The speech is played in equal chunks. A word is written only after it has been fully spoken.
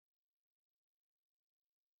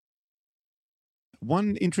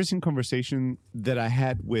One interesting conversation that I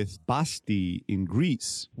had with Basti in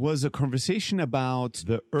Greece was a conversation about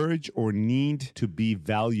the urge or need to be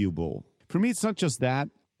valuable. For me, it's not just that.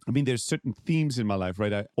 I mean, there's certain themes in my life,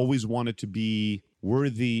 right? I always wanted to be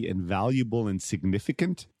worthy and valuable and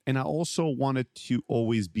significant. And I also wanted to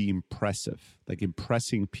always be impressive. Like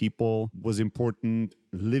impressing people was important.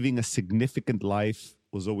 Living a significant life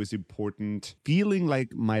was always important. Feeling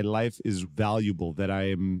like my life is valuable, that I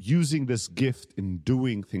am using this gift and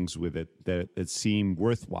doing things with it that seem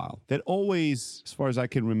worthwhile. That always, as far as I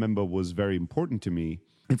can remember, was very important to me.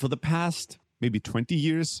 And for the past maybe 20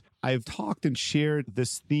 years, I've talked and shared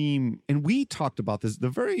this theme, and we talked about this.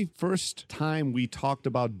 The very first time we talked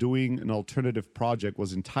about doing an alternative project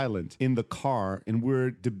was in Thailand, in the car, and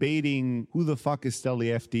we're debating who the fuck is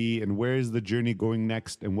Steli FD and where is the journey going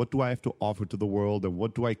next and what do I have to offer to the world and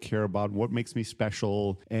what do I care about, what makes me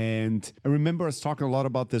special. And I remember us talking a lot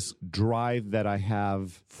about this drive that I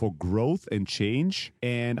have for growth and change.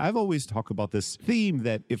 And I've always talked about this theme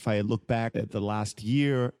that if I look back at the last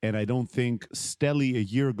year and I don't think Steli a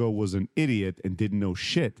year ago was an idiot and didn't know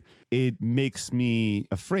shit, it makes me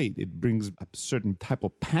afraid. It brings a certain type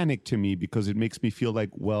of panic to me because it makes me feel like,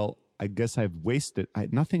 well, I guess I've wasted.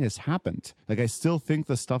 Nothing has happened. Like I still think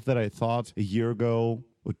the stuff that I thought a year ago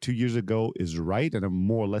or 2 years ago is right and I'm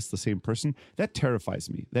more or less the same person. That terrifies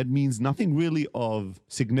me. That means nothing really of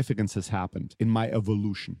significance has happened in my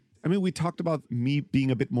evolution. I mean, we talked about me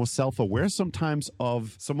being a bit more self-aware sometimes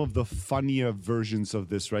of some of the funnier versions of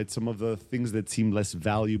this, right? Some of the things that seem less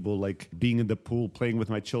valuable, like being in the pool, playing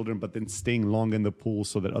with my children, but then staying long in the pool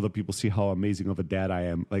so that other people see how amazing of a dad I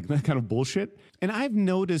am. Like that kind of bullshit. And I've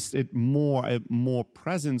noticed it more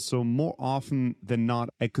present. So more often than not,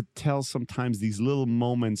 I could tell sometimes these little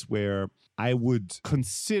moments where I would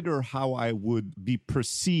consider how I would be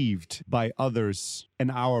perceived by others an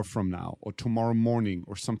hour from now or tomorrow morning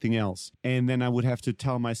or something else. And then I would have to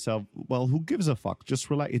tell myself, well, who gives a fuck? Just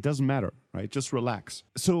relax. It doesn't matter, right? Just relax.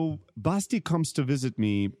 So Basti comes to visit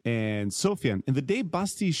me and Sofian. And the day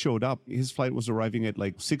Basti showed up, his flight was arriving at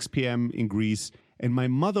like 6 p.m. in Greece. And my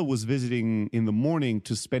mother was visiting in the morning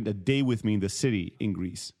to spend a day with me in the city in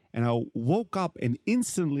Greece. And I woke up and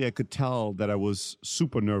instantly I could tell that I was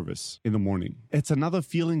super nervous in the morning. It's another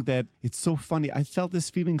feeling that it's so funny. I felt this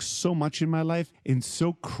feeling so much in my life and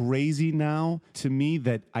so crazy now to me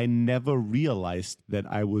that I never realized that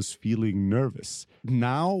I was feeling nervous.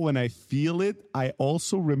 Now when I feel it, I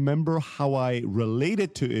also remember how I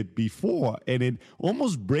related to it before and it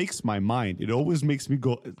almost breaks my mind. It always makes me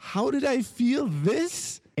go, how did I feel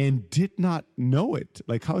this and did not know it?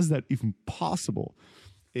 Like, how is that even possible?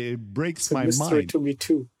 It breaks my mind. It's a mystery to me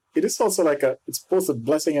too. It is also like it's both a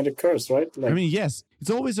blessing and a curse, right? I mean, yes, it's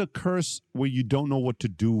always a curse where you don't know what to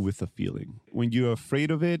do with a feeling. When you're afraid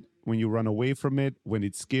of it, when you run away from it, when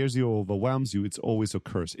it scares you or overwhelms you, it's always a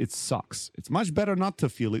curse. It sucks. It's much better not to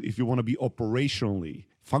feel it if you want to be operationally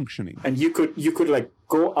functioning. And you could like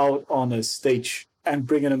go out on a stage and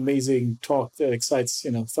bring an amazing talk that excites,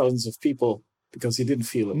 thousands of people because you didn't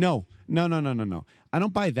feel it. No. I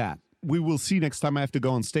don't buy that. We will see next time I have to go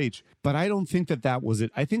on stage. But I don't think that was it.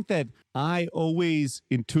 I think that I always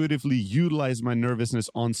intuitively utilize my nervousness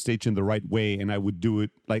on stage in the right way, and I would do it.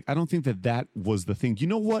 Like, I don't think that was the thing. You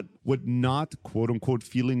know what not, quote unquote,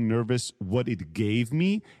 feeling nervous, what it gave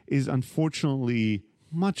me is unfortunately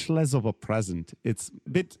much less of a present. It's a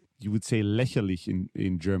bit, you would say, lächerlich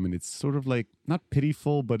in German. It's sort of like, not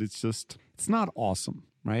pitiful, but it's not awesome,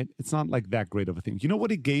 right? It's not like that great of a thing. You know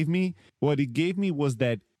what it gave me? What it gave me was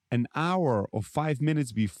that an hour or 5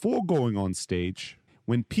 minutes before going on stage,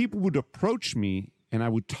 when people would approach me and I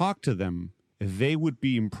would talk to them, they would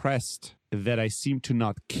be impressed that I seemed to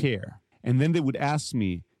not care. And then they would ask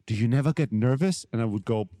me, do you never get nervous? And I would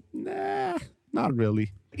go, nah, not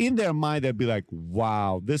really. In their mind, they'd be like,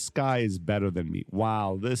 wow, this guy is better than me.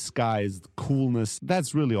 Wow, this guy is coolness.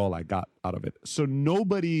 That's really all I got out of it. So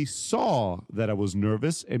nobody saw that I was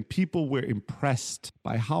nervous and people were impressed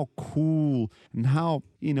by how cool and how,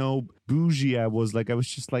 bougie I was. Like, I was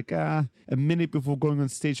just like, a minute before going on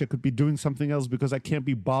stage, I could be doing something else because I can't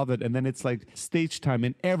be bothered. And then it's like stage time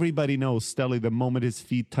and everybody knows Steli, the moment his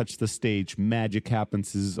feet touch the stage, magic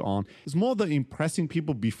happens, is on. It's more the impressing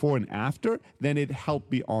people before and after than it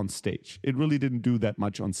helped me on stage. It really didn't do that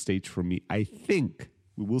much on stage for me. I think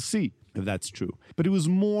we will see if that's true. But it was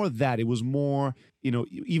more that. It was more,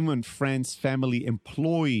 even when friends, family,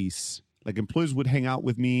 employees would hang out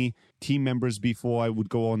with me, team members before I would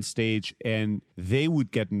go on stage, and they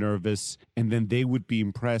would get nervous, and then they would be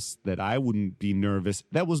impressed that I wouldn't be nervous.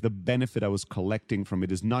 That was the benefit I was collecting from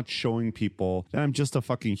it, is not showing people that I'm just a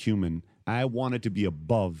fucking human. I wanted to be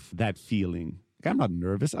above that feeling. I'm not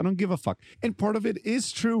nervous. I don't give a fuck. And part of it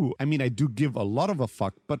is true. I mean, I do give a lot of a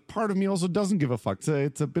fuck, but part of me also doesn't give a fuck. So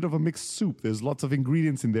it's a bit of a mixed soup. There's lots of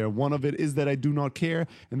ingredients in there. One of it is that I do not care,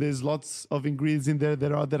 and there's lots of ingredients in there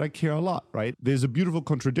that I care a lot, right? There's a beautiful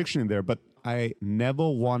contradiction in there, but I never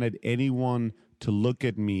wanted anyone to look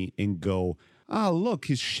at me and go, look,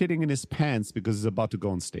 he's shitting in his pants because he's about to go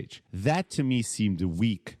on stage. That to me seemed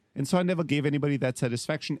weak. And so I never gave anybody that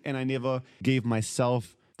satisfaction, and I never gave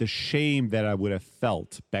myself the shame that I would have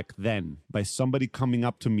felt back then by somebody coming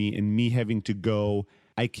up to me and me having to go,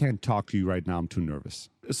 I can't talk to you right now, I'm too nervous.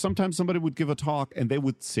 Sometimes somebody would give a talk and they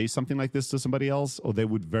would say something like this to somebody else, or they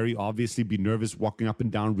would very obviously be nervous walking up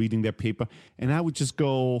and down reading their paper, and I would just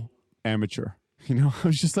go, amateur. You know, I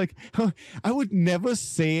was just like, I would never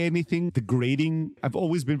say anything degrading. I've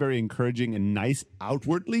always been very encouraging and nice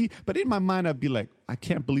outwardly, but in my mind, I'd be like, I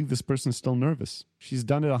can't believe this person's still nervous. She's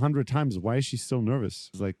done it 100 times. Why is she still nervous?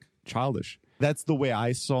 It's like childish. That's the way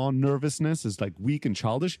I saw nervousness, is like weak and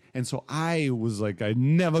childish. And so I was like,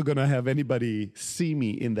 I'm never going to have anybody see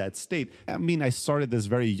me in that state. I mean, I started this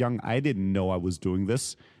very young. I didn't know I was doing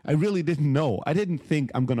this. I really didn't know. I didn't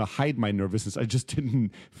think I'm going to hide my nervousness. I just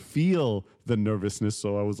didn't feel the nervousness.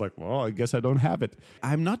 So I was like, well, I guess I don't have it.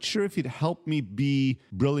 I'm not sure if it helped me be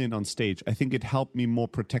brilliant on stage. I think it helped me more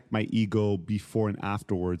protect my ego before and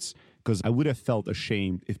afterwards, because I would have felt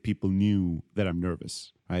ashamed if people knew that I'm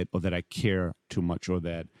nervous, right? Or that I care too much, or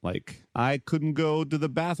that, like, I couldn't go to the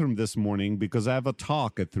bathroom this morning because I have a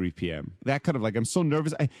talk at 3 p.m. That kind of, like, I'm so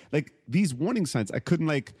nervous. I like these warning signs. I couldn't,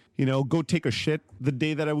 like, go take a shit the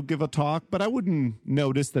day that I would give a talk, but I wouldn't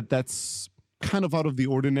notice that that's kind of out of the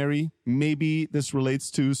ordinary. Maybe this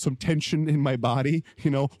relates to some tension in my body,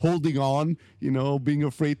 holding on, being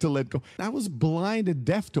afraid to let go. I was blind and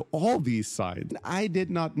deaf to all these signs. I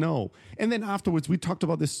did not know. And then afterwards, we talked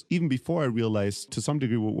about this even before I realized to some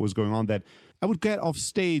degree what was going on, that I would get off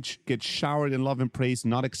stage, get showered in love and praise,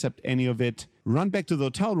 not accept any of it, run back to the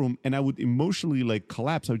hotel room, and I would emotionally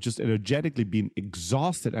collapse. I would just energetically be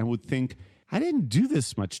exhausted. I would think, I didn't do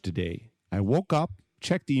this much today. I woke up,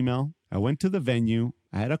 checked email, I went to the venue,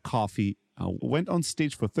 I had a coffee, I went on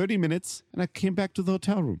stage for 30 minutes, and I came back to the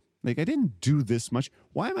hotel room. I didn't do this much.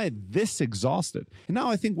 Why am I this exhausted? And now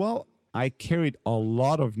I think, well, I carried a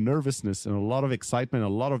lot of nervousness and a lot of excitement, a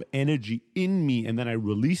lot of energy in me, and then I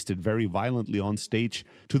released it very violently on stage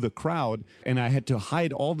to the crowd, and I had to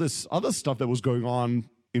hide all this other stuff that was going on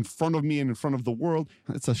in front of me and in front of the world.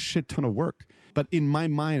 It's a shit ton of work. But in my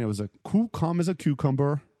mind, I was cool, calm as a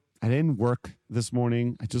cucumber. I didn't work this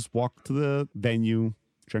morning. I just walked to the venue,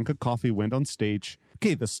 drank a coffee, went on stage.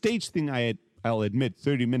 Okay, the stage thing, I'll admit,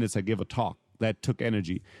 30 minutes I gave a talk. That took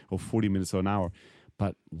energy, or 40 minutes or an hour.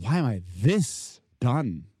 But why am I this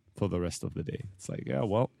done for the rest of the day? It's like, yeah,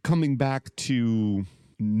 well, coming back to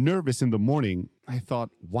nervous in the morning, I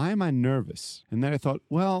thought, why am I nervous? And then I thought,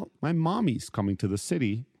 well, my mommy's coming to the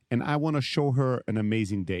city, and I want to show her an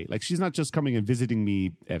amazing day. Like, she's not just coming and visiting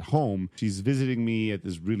me at home. She's visiting me at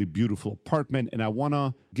this really beautiful apartment, and I want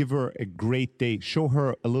to give her a great day, show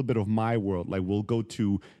her a little bit of my world. Like, we'll go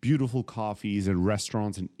to beautiful coffees and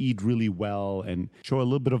restaurants and eat really well and show her a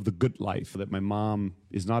little bit of the good life that my mom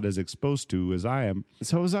is not as exposed to as I am.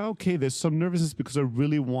 So I was like, okay, there's some nervousness because I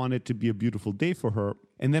really want it to be a beautiful day for her.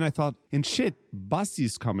 And then I thought, and shit,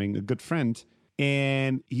 Basti's coming, a good friend,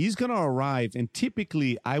 and he's going to arrive. And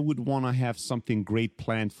typically I would want to have something great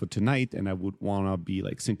planned for tonight, and I would want to be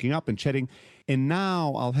syncing up and chatting. And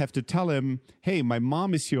now I'll have to tell him, hey, my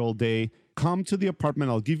mom is here all day. Come to the apartment.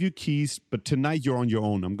 I'll give you keys, but tonight you're on your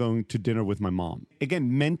own. I'm going to dinner with my mom.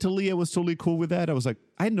 Again, mentally, I was totally cool with that. I was like,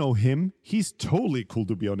 I know him. He's totally cool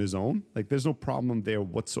to be on his own. There's no problem there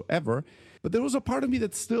whatsoever. But there was a part of me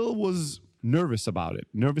that still was nervous about it,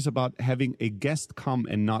 nervous about having a guest come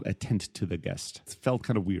and not attend to the guest. It felt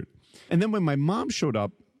kind of weird. And then when my mom showed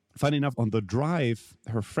up, funny enough, on the drive,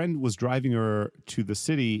 her friend was driving her to the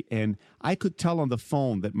city, and I could tell on the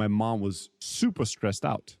phone that my mom was super stressed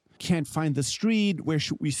out. Can't find the street. Where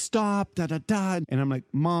should we stop? Da, da, da. And I'm like,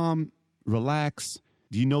 Mom, relax.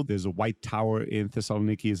 Do you know there's a white tower in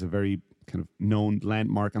Thessaloniki? It's a very kind of known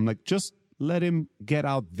landmark. I'm like, just let him get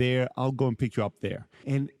out there. I'll go and pick you up there.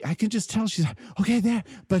 And I can just tell she's like, okay, there,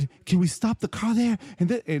 but can we stop the car there?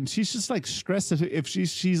 And she's just stressed as if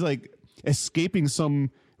she's escaping some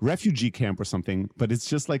refugee camp or something, but it's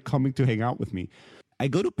just coming to hang out with me. I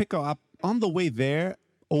go to pick her up. On the way there,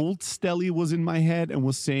 old Stelly was in my head and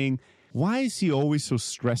was saying, why is he always so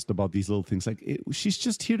stressed about these little things? She's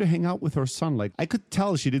just here to hang out with her son. I could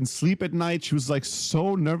tell she didn't sleep at night. She was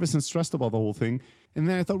so nervous and stressed about the whole thing. And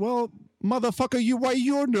then I thought, well, motherfucker, why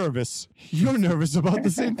you're nervous? You're nervous about the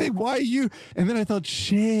same thing. Why are you? And then I thought,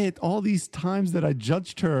 shit, all these times that I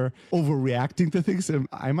judged her overreacting to things, and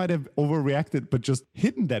I might have overreacted, but just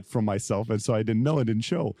hidden that from myself. And so I didn't know, it didn't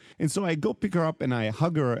show. And so I go pick her up and I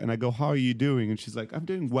hug her and I go, how are you doing? And she's like, I'm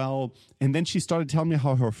doing well. And then she started telling me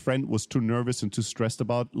how her friend was too nervous and too stressed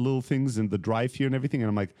about little things in the drive here and everything. And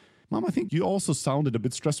I'm like, Mom, I think you also sounded a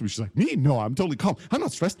bit stressed. She's like, me? No, I'm totally calm. I'm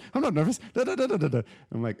not stressed. I'm not nervous. Da, da, da, da, da, da.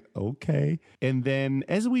 I'm like, okay. And then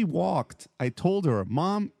as we walked, I told her,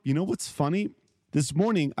 Mom, you know what's funny? This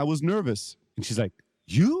morning, I was nervous. And she's like,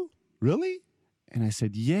 you? Really? And I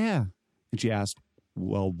said, yeah. And she asked,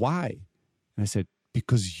 well, why? And I said,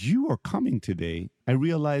 because you are coming today. I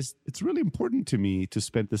realized it's really important to me to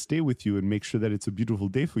spend this day with you and make sure that it's a beautiful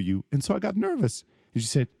day for you. And so I got nervous. And she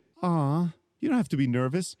said, you don't have to be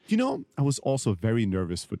nervous. You know, I was also very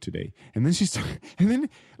nervous for today. And then she started, and then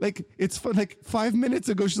like, it's fun, like 5 minutes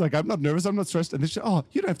ago, she's like, I'm not nervous, I'm not stressed. And then she said,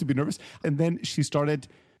 you don't have to be nervous. And then she started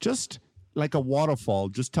just like a waterfall,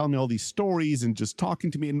 just telling me all these stories and just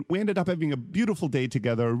talking to me. And we ended up having a beautiful day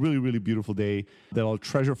together, a really, really beautiful day that I'll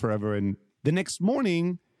treasure forever. And the next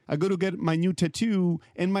morning, I go to get my new tattoo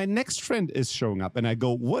and my next friend is showing up. And I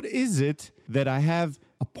go, what is it that I have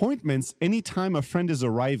appointments anytime a friend is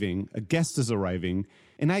arriving, a guest is arriving,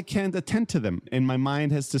 and I can't attend to them? And my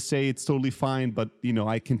mind has to say it's totally fine, but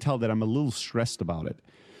I can tell that I'm a little stressed about it.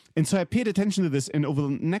 And so I paid attention to this, and over the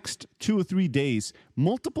next 2 or 3 days,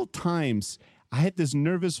 multiple times, I had this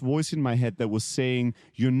nervous voice in my head that was saying,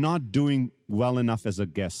 you're not doing well enough as a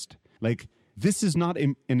guest. Like, this is not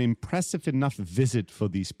an impressive enough visit for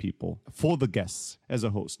these people, for the guests as a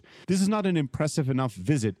host. This is not an impressive enough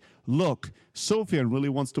visit. Look, Sofian really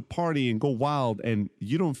wants to party and go wild, and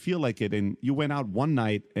you don't feel like it. And you went out one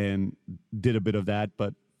night and did a bit of that,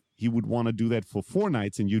 but he would want to do that for 4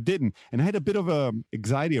 nights, and you didn't. And I had a bit of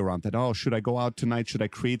anxiety around that. Oh, should I go out tonight? Should I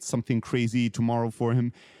create something crazy tomorrow for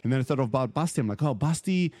him? And then I thought about Basti. I'm like,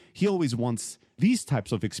 Basti, he always wants these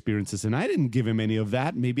types of experiences, and I didn't give him any of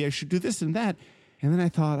that. Maybe I should do this and that. And then I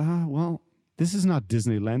thought, well, this is not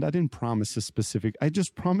Disneyland. I didn't promise a specific. I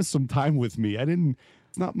just promised some time with me.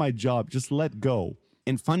 It's not my job. Just let go.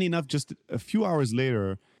 And funny enough, just a few hours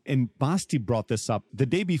later, and Basti brought this up the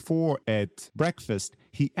day before at breakfast,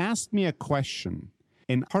 he asked me a question.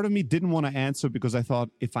 And part of me didn't want to answer because I thought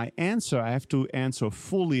if I answer, I have to answer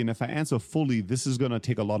fully. And if I answer fully, this is going to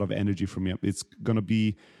take a lot of energy from me. It's going to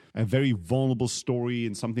be a very vulnerable story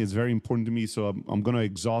and something that's very important to me. So I'm going to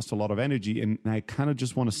exhaust a lot of energy. And I kind of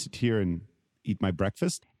just want to sit here and eat my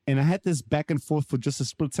breakfast. And I had this back and forth for just a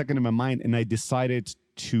split second in my mind. And I decided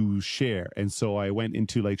to share. And so I went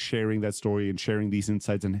into like sharing that story and sharing these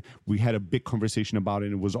insights. And we had a big conversation about it.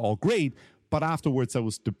 And it was all great. But afterwards, I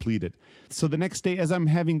was depleted. So the next day, as I'm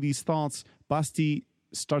having these thoughts, Basti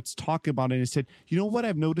starts talking about it. And he said, you know what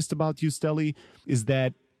I've noticed about you, Steli, is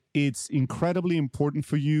that it's incredibly important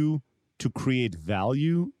for you to create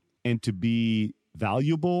value and to be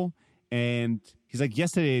valuable. And he's like,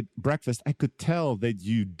 yesterday at breakfast, I could tell that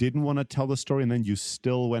you didn't want to tell the story and then you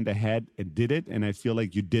still went ahead and did it. And I feel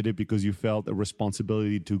like you did it because you felt a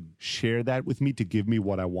responsibility to share that with me, to give me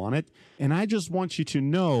what I wanted. And I just want you to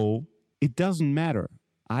know it doesn't matter.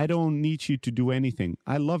 I don't need you to do anything.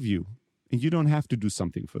 I love you. And you don't have to do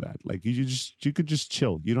something for that. Like you could just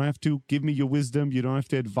chill. You don't have to give me your wisdom. You don't have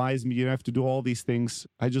to advise me. You don't have to do all these things.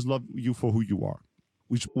 I just love you for who you are,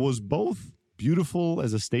 which was both beautiful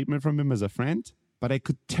as a statement from him as a friend, but I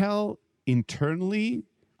could tell internally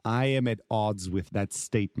I am at odds with that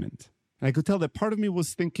statement. And I could tell that part of me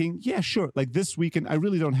was thinking, yeah, sure. Like this weekend, I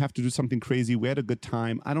really don't have to do something crazy. We had a good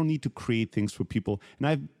time. I don't need to create things for people. And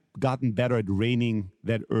I've gotten better at reining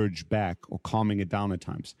that urge back or calming it down at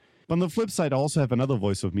times. But on the flip side, I also have another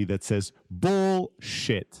voice of me that says,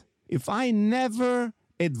 bullshit. If I never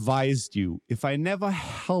advised you, if I never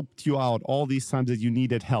helped you out all these times that you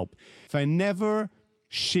needed help, if I never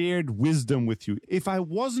shared wisdom with you, if I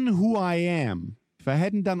wasn't who I am, if I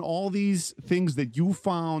hadn't done all these things that you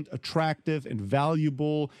found attractive and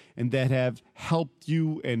valuable and that have helped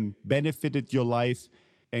you and benefited your life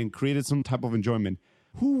and created some type of enjoyment,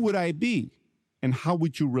 who would I be? And how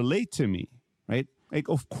would you relate to me, right? Like,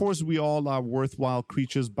 of course, we all are worthwhile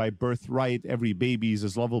creatures by birthright. Every baby is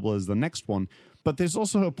as lovable as the next one. But there's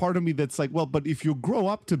also a part of me that's like, well, but if you grow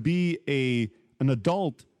up to be an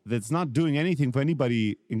adult that's not doing anything for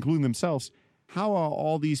anybody, including themselves, how are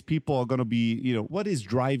all these people going to be, what is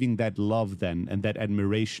driving that love then and that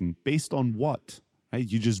admiration? Based on what? Right?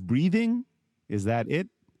 You just breathing? Is that it?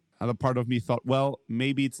 Other part of me thought, well,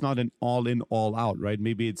 maybe it's not an all in, all out, right?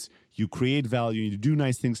 Maybe it's you create value, you do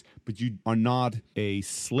nice things, but you are not a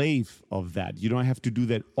slave of that. You don't have to do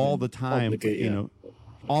that all the time,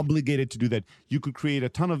 obligated to do that. You could create a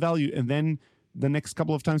ton of value, and then the next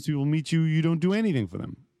couple of times people meet you, you don't do anything for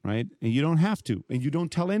them, right? And you don't have to. And you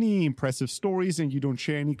don't tell any impressive stories, and you don't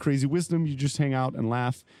share any crazy wisdom. You just hang out and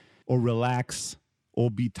laugh or relax or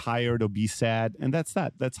be tired or be sad. And that's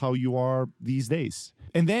that. That's how you are these days.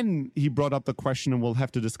 And then he brought up the question, and we'll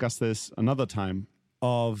have to discuss this another time,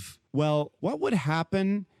 of, well, what would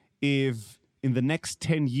happen if in the next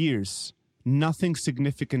 10 years, nothing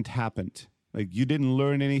significant happened? Like you didn't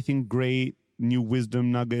learn anything great, new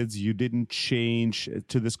wisdom nuggets, you didn't change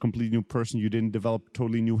to this completely new person, you didn't develop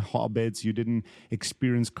totally new habits, you didn't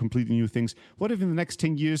experience completely new things. What if in the next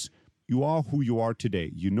 10 years, you are who you are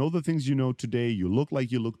today? You know the things you know today, you look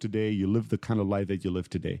like you look today, you live the kind of life that you live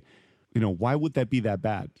today. Why would that be that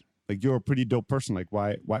bad? Like, you're a pretty dope person. Like,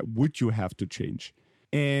 why would you have to change?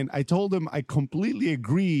 And I told him I completely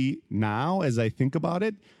agree now, as I think about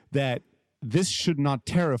it, that this should not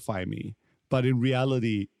terrify me. But in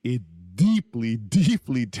reality, it deeply,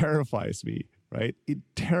 deeply terrifies me, right? It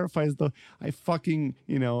terrifies I fucking,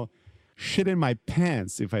 shit in my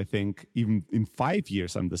pants if I think even in 5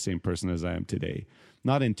 years I'm the same person as I am today,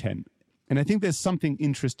 not in 10. And I think there's something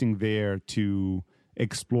interesting there to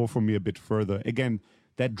explore for me a bit further. Again,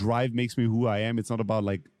 that drive makes me who I am. It's not about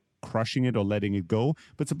like crushing it or letting it go,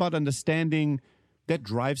 but it's about understanding that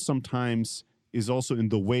drive sometimes is also in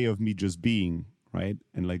the way of me just being, right?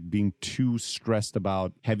 And like being too stressed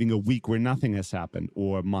about having a week where nothing has happened,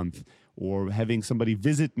 or a month, or having somebody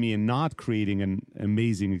visit me and not creating an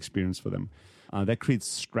amazing experience for them. That creates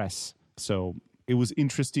stress. So it was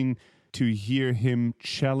interesting to hear him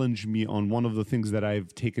challenge me on one of the things that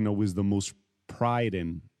I've taken always the most pride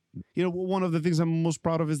in. One of the things I'm most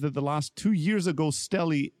proud of is that the last 2 years ago,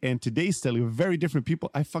 Stelly and today's Stelly were very different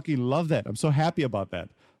people. I fucking love that. I'm so happy about that.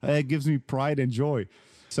 It gives me pride and joy.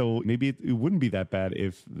 So maybe it wouldn't be that bad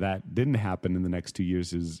if that didn't happen in the next 2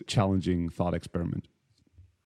 years, is challenging thought experiment.